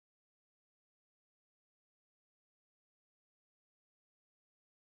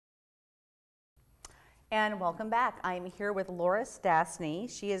And welcome back. I'm here with Laura Stastny.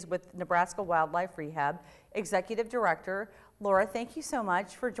 She is with Nebraska Wildlife Rehab, Executive Director. Laura, thank you so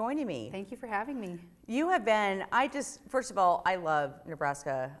much for joining me. Thank you for having me. You have been, first of all, I love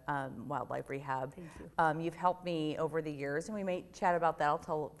Nebraska Wildlife Rehab. Thank you. You've helped me over the years, and we may chat about that. I'll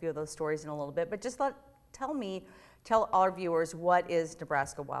tell a few of those stories in a little bit, but just tell our viewers, what is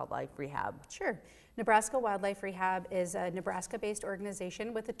Nebraska Wildlife Rehab? Sure. Nebraska Wildlife Rehab is a Nebraska-based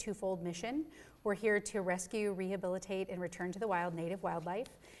organization with a twofold mission. We're here to rescue, rehabilitate, and return to the wild native wildlife.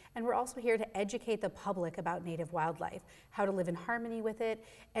 And we're also here to educate the public about native wildlife, how to live in harmony with it,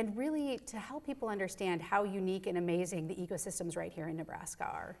 and really to help people understand how unique and amazing the ecosystems right here in Nebraska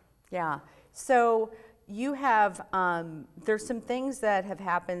are. Yeah. So you have, there's some things that have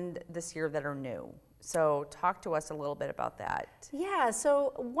happened this year that are new. So talk to us a little bit about that. Yeah,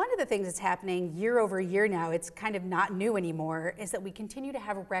 so one of the things that's happening year over year now, it's kind of not new anymore, is that we continue to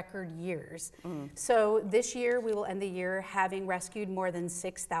have record years. So this year we will end the year having rescued more than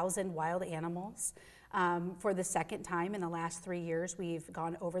 6,000 wild animals. For the second time in the last 3 years, we've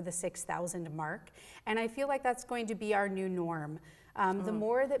gone over the 6,000 mark. And I feel like that's going to be our new norm. The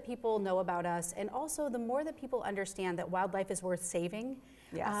more that people know about us, and also the more that people understand that wildlife is worth saving,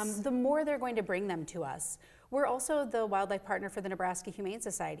 the more they're going to bring them to us. We're also the wildlife partner for the Nebraska Humane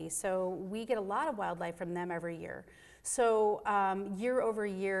Society, so we get a lot of wildlife from them every year. So year over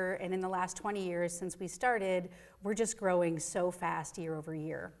year, and in the last 20 years since we started, we're just growing so fast year over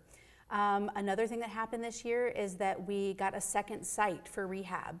year. Another thing that happened this year is that we got a second site for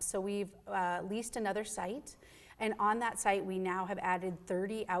rehab. So we've leased another site, and on that site we now have added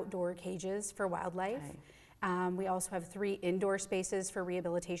 30 outdoor cages for wildlife. Okay. We also have 3 indoor spaces for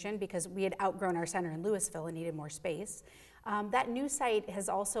rehabilitation because we had outgrown our center in Louisville and needed more space. That new site has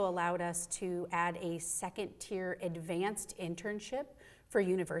also allowed us to add a second-tier advanced internship for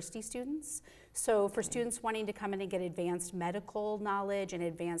university students. So for students wanting to come in and get advanced medical knowledge and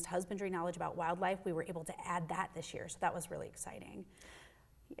advanced husbandry knowledge about wildlife, we were able to add that this year. So that was really exciting.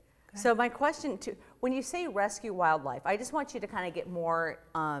 So my question, when you say rescue wildlife, I just want you to kind of get more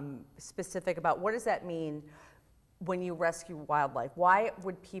specific about what does that mean when you rescue wildlife? Why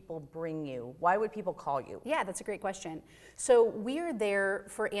would people bring you? Why would people call you? Yeah, that's a great question. So we are there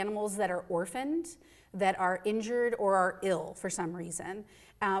for animals that are orphaned, that are injured or are ill for some reason.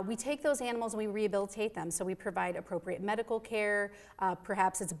 We take those animals and we rehabilitate them. So we provide appropriate medical care.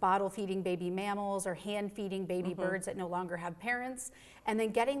 Perhaps it's bottle feeding baby mammals or hand feeding baby birds that no longer have parents, and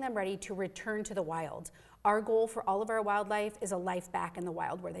then getting them ready to return to the wild. Our goal for all of our wildlife is a life back in the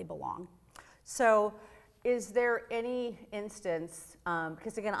wild where they belong. So is there any instance,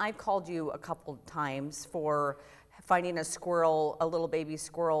 because again, I've called you a couple times for finding a squirrel, a little baby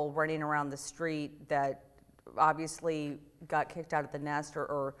squirrel running around the street that obviously got kicked out of the nest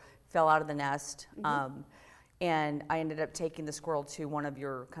or fell out of the nest. And I ended up taking the squirrel to one of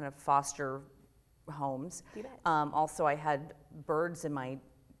your kind of foster homes. You bet. Also, I had birds in my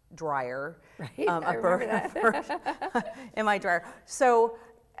dryer. Right, I remember that. A bird in my dryer. So,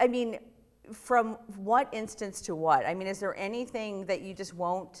 I mean, from what instance to what? I mean, is there anything that you just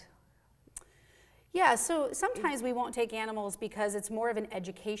won't? Yeah, so sometimes we won't take animals because it's more of an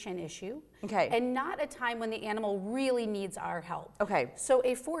education issue. Okay. And not a time when the animal really needs our help. Okay. So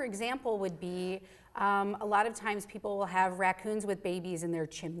a for example would be, a lot of times people will have raccoons with babies in their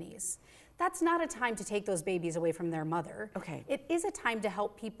chimneys. That's not a time to take those babies away from their mother. Okay. It is a time to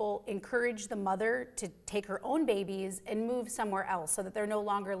help people encourage the mother to take her own babies and move somewhere else so that they're no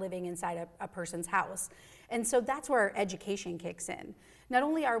longer living inside a person's house. And so that's where our education kicks in. Not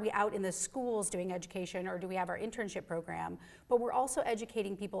only are we out in the schools doing education or do we have our internship program, but we're also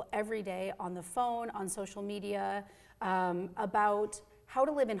educating people every day on the phone, on social media, about how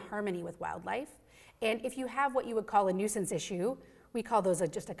to live in harmony with wildlife. And if you have what you would call a nuisance issue, we call those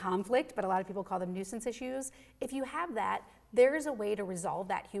just a conflict, but a lot of people call them nuisance issues. If you have that, there is a way to resolve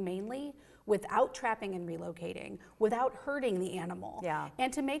that humanely without trapping and relocating, without hurting the animal,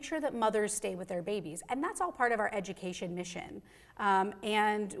 and to make sure that mothers stay with their babies. And that's all part of our education mission.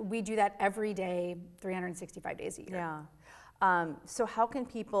 And we do that every day, 365 days a year. Yeah. So how can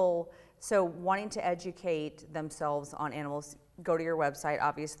people, wanting to educate themselves on animals, go to your website,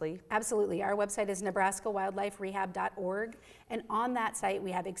 obviously? Absolutely. Our website is nebraskawildliferehab.org. And on that site,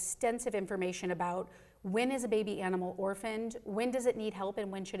 we have extensive information about when is a baby animal orphaned, when does it need help,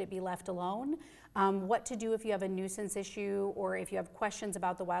 and when should it be left alone, what to do if you have a nuisance issue or if you have questions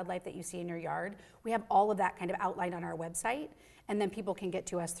about the wildlife that you see in your yard. We have all of that kind of outlined on our website, and then people can get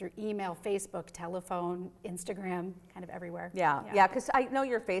to us through email, Facebook, telephone, Instagram, kind of everywhere. Yeah, because I know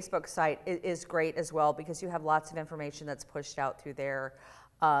your Facebook site is great as well because you have lots of information that's pushed out through there.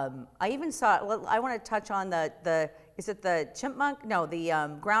 I even saw, well, I want to touch on is it the chipmunk? No, the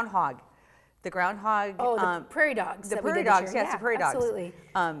groundhog. The groundhog. Oh, the prairie dogs. The that we prairie did this dogs, year. yes, the prairie dogs. Absolutely.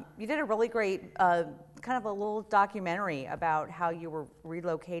 You did a really great, kind of a little documentary about how you were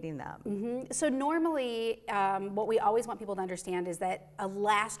relocating them. So normally, what we always want people to understand is that a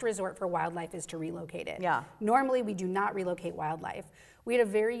last resort for wildlife is to relocate it. Yeah. Normally, we do not relocate wildlife. We had a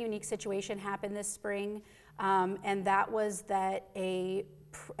very unique situation happen this spring, and that was that a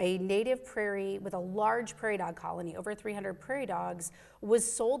native prairie with a large prairie dog colony, over 300 prairie dogs, was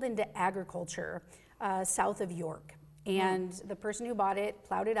sold into agriculture south of York. And the person who bought it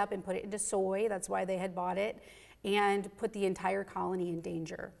plowed it up and put it into soy, that's why they had bought it, and put the entire colony in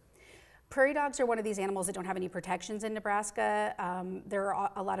danger. Prairie dogs are one of these animals that don't have any protections in Nebraska. There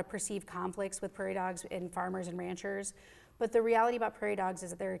are a lot of perceived conflicts with prairie dogs in farmers and ranchers. But the reality about prairie dogs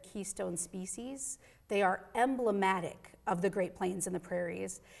is that they're a keystone species. They are emblematic of the Great Plains and the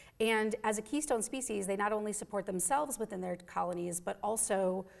prairies. And as a keystone species, they not only support themselves within their colonies, but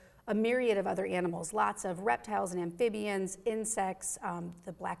also a myriad of other animals, lots of reptiles and amphibians, insects,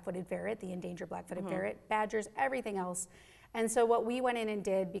 the black-footed ferret, the endangered black-footed ferret, badgers, everything else. And so what we went in and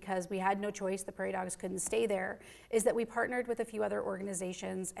did, because we had no choice, the prairie dogs couldn't stay there, is that we partnered with a few other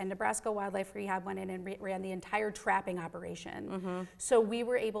organizations, and Nebraska Wildlife Rehab went in and ran the entire trapping operation. So we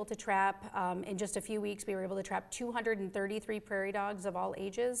were able to trap, in just a few weeks, we were able to trap 233 prairie dogs of all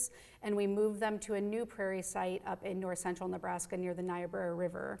ages, and we moved them to a new prairie site up in north central Nebraska near the Niobrara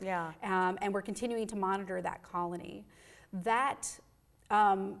River. Yeah. And we're continuing to monitor that colony.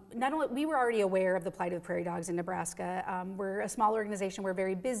 Not only, we were already aware of the plight of the prairie dogs in Nebraska. We're a small organization, we're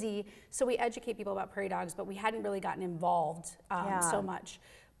very busy, so we educate people about prairie dogs, but we hadn't really gotten involved so much.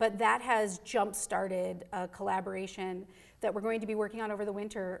 But that has jump-started a collaboration that we're going to be working on over the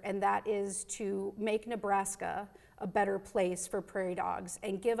winter, and that is to make Nebraska a better place for prairie dogs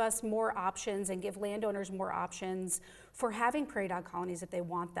and give us more options and give landowners more options for having prairie dog colonies if they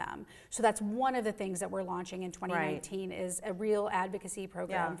want them. So that's one of the things that we're launching in 2019 is a real advocacy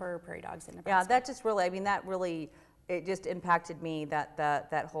program for prairie dogs in Nebraska. Yeah, that just really, I mean, that really, it just impacted me, that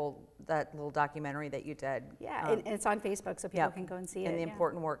little documentary that you did. Yeah, and it's on Facebook, so people can go and see it. And the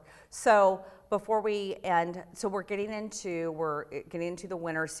important work. So before we end, so we're getting into the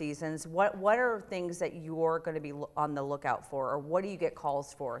winter seasons. What are things that you're going to be on the lookout for, or what do you get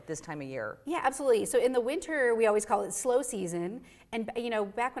calls for this time of year? Yeah, absolutely. So in the winter, we always call it slow season. And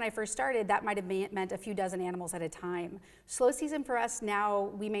back when I first started, that might have meant a few dozen animals at a time. Slow season for us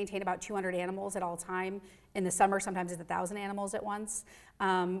now, we maintain about 200 animals at all time. In the summer, sometimes it's 1,000 animals at once.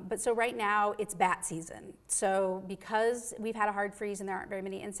 But so right now, it's bat season. So because we've had a hard freeze and there aren't very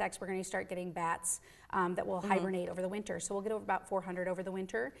many insects, we're going to start getting bats that will hibernate over the winter. So we'll get over about 400 over the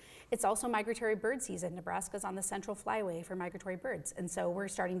winter. It's also migratory bird season. Nebraska's on the central flyway for migratory birds. And so we're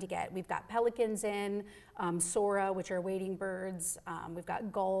starting to we've got pelicans in, sora, which are wading birds. We've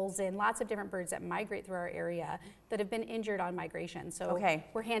got gulls in, lots of different birds that migrate through our area that have been injured on migration. So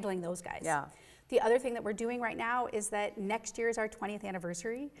we're handling those guys. Yeah. The other thing that we're doing right now is that next year is our 20th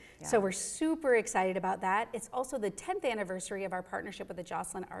anniversary. So we're super excited about that. It's also the 10th anniversary of our partnership with the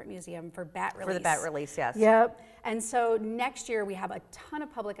Jocelyn Art Museum for bat release. For the bat release, yes. Yep. And so next year we have a ton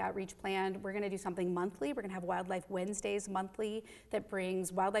of public outreach planned. We're going to do something monthly. We're going to have Wildlife Wednesdays monthly that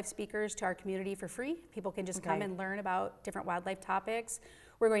brings wildlife speakers to our community for free. People can just come and learn about different wildlife topics.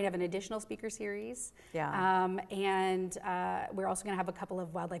 We're going to have an additional speaker series. And we're also going to have a couple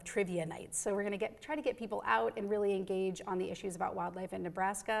of wildlife trivia nights. So we're going to try to get people out and really engage on the issues about wildlife in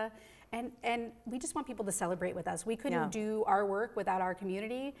Nebraska. And we just want people to celebrate with us. We couldn't do our work without our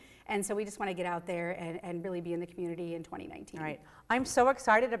community. And so we just want to get out there and really be in the community in 2019. All right. I'm so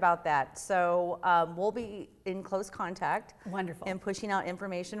excited about that. So we'll be in close contact. Wonderful. And pushing out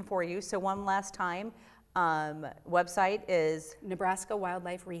information for you. So one last time. Website is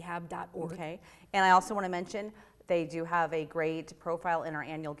NebraskaWildliferehab.org. Okay, and I also want to mention they do have a great profile in our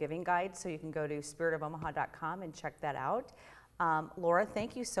annual giving guide, so you can go to spiritofomaha.com and check that out. Laura,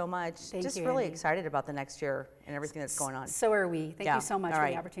 thank you so much. Thank you, really Andy. excited about the next year and everything that's going on. So are we. Thank you so much for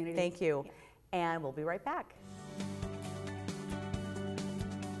the opportunity. Thank you, and we'll be right back.